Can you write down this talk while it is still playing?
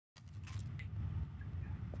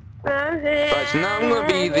Right, so now I'm gonna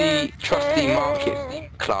be the trusty market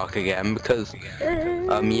clerk again because,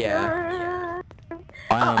 yeah,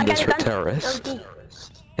 I am this terrorist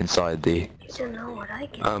inside the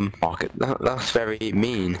market. that's very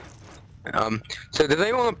mean. So do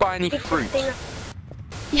they want to buy any fruit?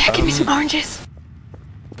 Yeah, give me some oranges.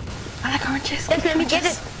 I like oranges. Just let me get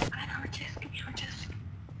it. I like oranges. Give me oranges.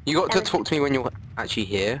 You got to talk to me when you're actually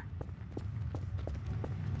here.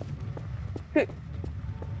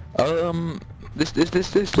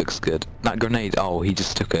 This looks good. That grenade. Oh, he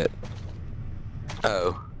just took it.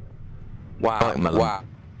 Oh. Wow. I like melon. Wow.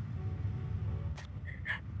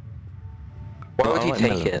 Why would I he like take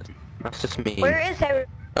melon. it? That's just mean. Where is everyone?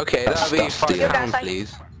 Okay, That's that'll be stuff, £5, dude.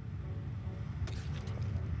 please.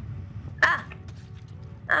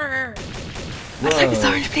 I'd like this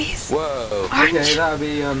orange, please. Whoa. Orange. Okay, that'll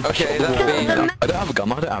be Okay, that'll be. I don't have a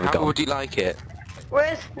gun. I don't have a How gun. would you like it?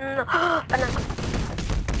 Where's banana?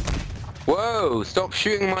 Whoa! Stop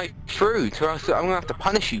shooting my fruit, or else I'm gonna have to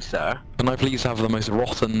punish you, sir. Can I please have the most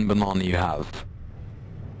rotten banana you have?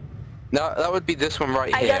 No, that would be this one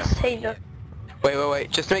right I here. just say no. Wait.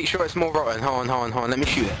 Just make sure it's more rotten. Hold on. Let me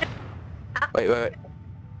shoot it. Wait.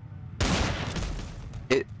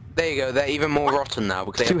 There you go. They're even more rotten now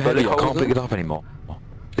because It's they too have heavy. bullet I holes can't in pick it up anymore.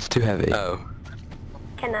 It's too heavy. Oh.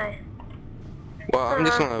 Can I? Well, I'm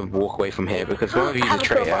just gonna walk away from here because one of you is a Have a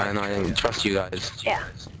traitor crowbar. and I don't trust you guys. Yeah.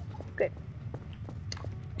 Good.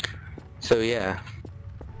 So yeah.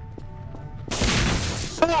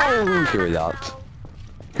 Oh, who threw that?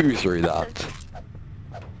 Who threw that?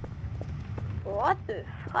 What the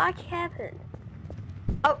fuck happened?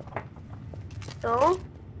 Oh. No.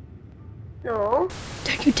 No.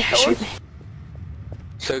 Don't you dare shoot me.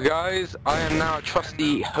 So guys, I am now a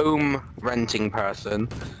trusty home renting person.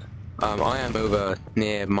 I am over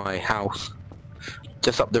near my house,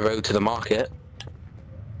 just up the road to the market.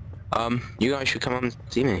 You guys should come and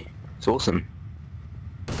see me. It's awesome.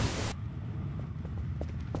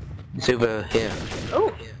 It's over here.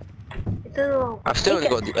 Oh. It's a little. I've still only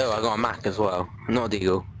got. Oh, I got a Mac as well, not a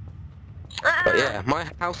Deagle. But yeah, my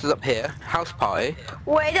house is up here. House party.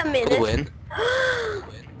 Wait a For the minute. win.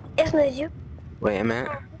 Isn't it you? Wait a minute.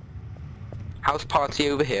 House party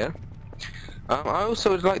over here. I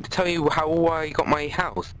also would like to tell you how I got my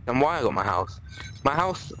house and why I got my house. My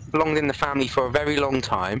house belonged in the family for a very long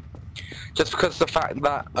time, just because of the fact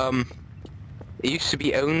that it used to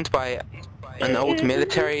be owned by an old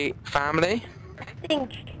military family. I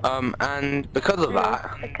think. And because of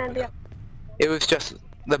that, It can be. it was just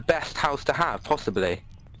the best house to have, possibly.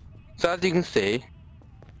 So as you can see,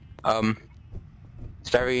 it's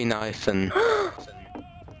very nice and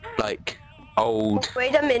like old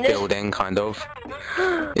Wait a minute. building, kind of.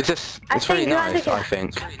 It's just, it's really nice, I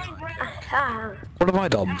think. What have I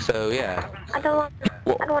done? So yeah, I don't want.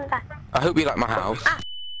 What? I don't want that. I hope you like my house.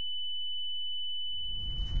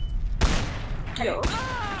 Hello.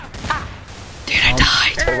 Dude, I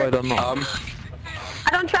died. What have I done now?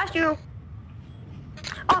 I don't trust you.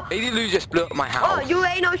 Oh. Lady Lou just blew up my house. Oh, you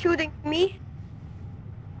ain't no shooting me.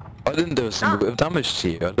 I didn't do a single bit of damage to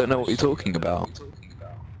you. I don't know what you're talking about.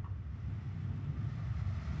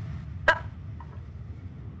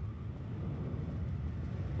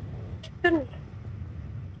 Shouldn't.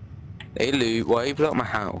 Hey Lou, why you blew up my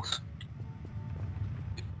house?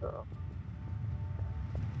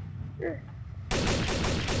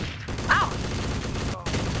 Ow!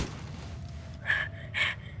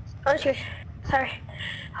 Oh shoot. Sorry.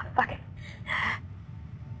 Oh, fuck.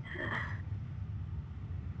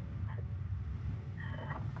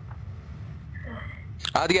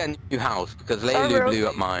 I had to get a new house because Lady Lou blew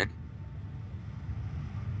up mine.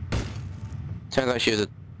 Turns out she was a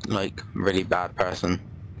really bad person.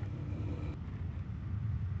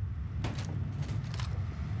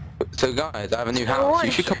 So guys, I have a new house.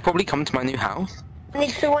 You should probably come to my new house.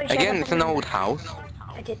 Again, it's an old house.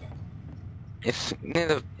 I did. It's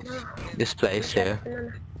near this place here.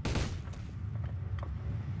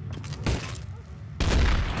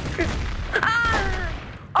 Ah!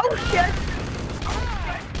 Oh shit!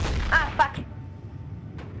 Ah, fuck.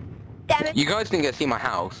 Damn it. You guys didn't get to see my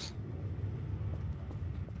house.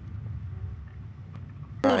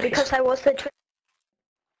 Because I was the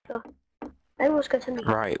so that was good to me.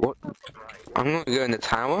 Right, what? I'm gonna go in the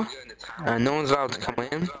tower, and no one's allowed to come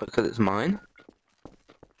in because it's mine.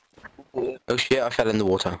 Oh shit, I fell in the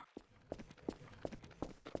water.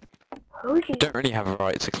 Oh, You don't really have a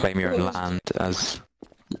right to claim your own land as...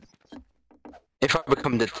 If I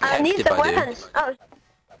become the I need detective, some I do. weapons. Oh,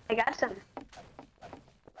 I got some.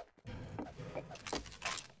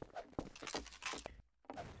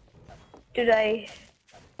 Did I?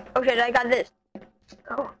 Oh shit, I got this.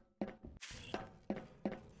 Oh.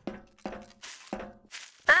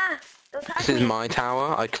 Don't touch This is me. my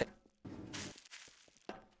tower. Good,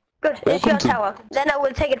 it's Welcome your to- tower. Then I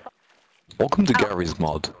will take it. Welcome to Ow. Gary's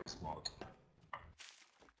mod.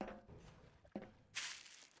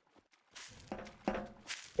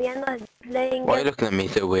 We are not playing. Why are you looking at me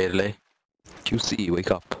so weirdly? QC,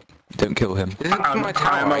 wake up. Don't kill him. This is my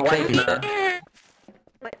tower. I claimed it.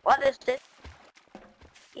 Wait, what is this?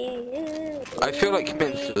 I feel like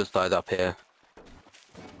committing suicide up here.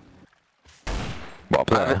 What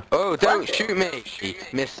player? Oh, don't shoot me,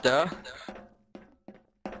 mister.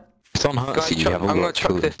 It's on hurt Guys, so you have a I'm gonna lot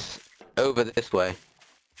chuck to this over this way.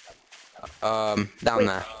 Down Wait,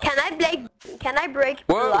 there. Can I break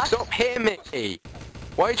Whoa, blocks? stop hitting me!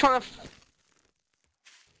 Why are you trying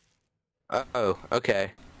to oh,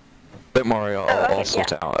 okay. Don't worry, okay, I'll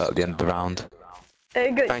sort it out at the end of the round.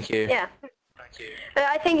 Good. Thank you. Yeah.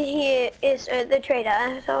 I think he is the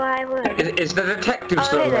traitor, so I will. Is the detective Oh,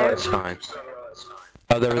 still hey there. there? It's fine.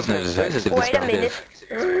 Oh, there is no Okay, detective. Wait a this minute.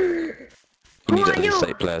 round. You Who need are at least you?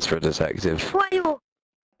 8 players for a detective. Who are you?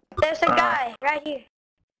 There's a guy right here.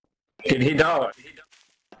 Did he die?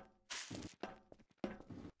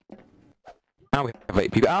 Now we have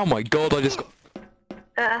 8 people. Oh my god, I just got...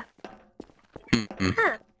 Huh.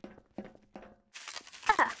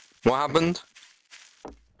 Ah. What happened?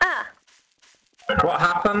 Ah. What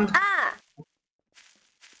happened? Ah.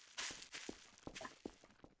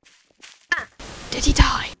 Did he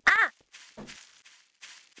die? Ah.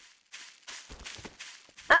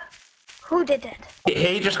 Who did that?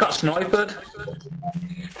 He just got sniped.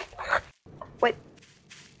 Wait.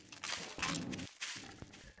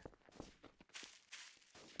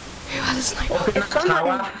 Who had a sniper? Up in If the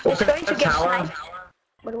someone tower. is Up in going the to get tower. sniped.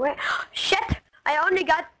 But where? Shit! I only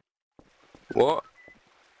got What?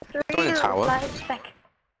 3 in the tower? lives back.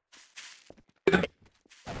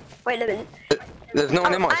 Wait a minute. There's no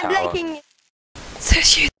one in my I'm tower. blinking. So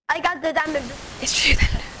it's you. I got the diamond. It's you then,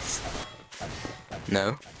 Lewis.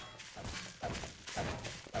 No.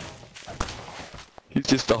 He's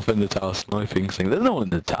just up in the tower sniping, saying there's no one in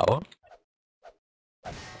the tower.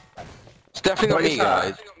 It's definitely not What me, is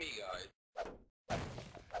that? guys.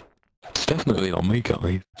 It's definitely not me,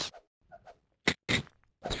 guys.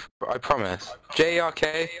 I promise.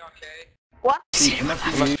 JRK. What?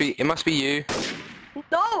 It must be you.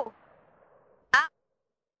 No!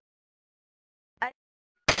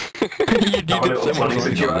 You did someone else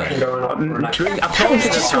in there. Going on. I told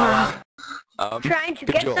you the tower. Trying to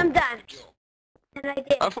good get job. some damage. And I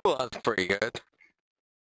did. I thought that was pretty good.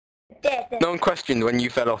 Did. No one questioned when you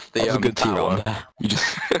fell off the That was a good team tower. on there. You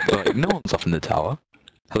just... like, no one's up in the tower.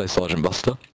 Hello, Sergeant Buster.